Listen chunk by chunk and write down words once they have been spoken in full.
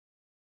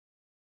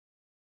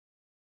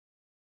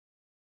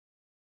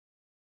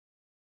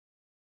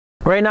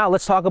Right now,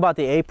 let's talk about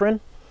the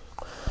apron.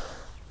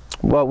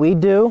 What we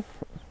do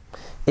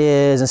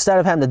is, instead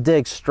of having to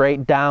dig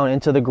straight down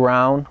into the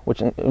ground,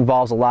 which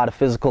involves a lot of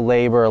physical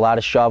labor, a lot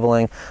of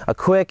shoveling, a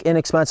quick,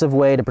 inexpensive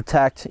way to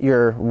protect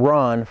your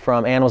run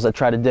from animals that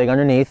try to dig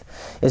underneath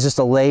is just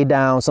to lay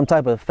down some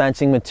type of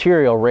fencing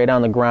material right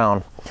on the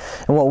ground.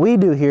 And what we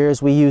do here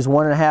is we use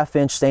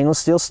 1.5-inch stainless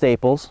steel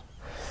staples.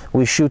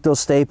 We shoot those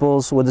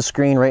staples with the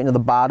screen right into the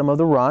bottom of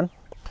the run,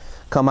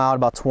 come out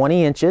about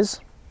 20 inches,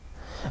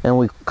 and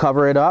we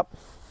cover it up.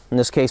 In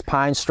this case,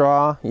 pine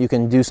straw. You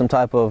can do some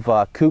type of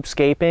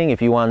coopscaping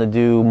if you want to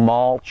do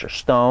mulch or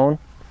stone,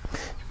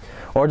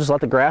 or just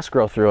let the grass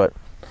grow through it.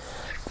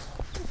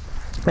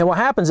 And what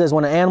happens is,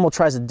 when an animal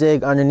tries to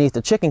dig underneath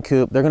the chicken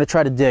coop, they're going to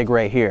try to dig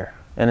right here.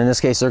 And in this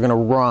case, they're going to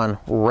run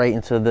right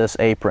into this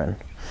apron.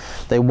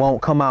 They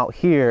won't come out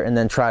here and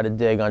then try to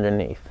dig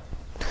underneath.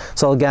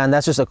 So again,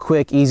 that's just a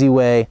quick, easy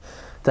way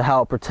to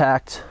help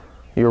protect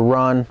your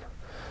run,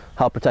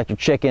 help protect your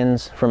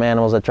chickens from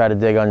animals that try to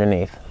dig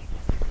underneath.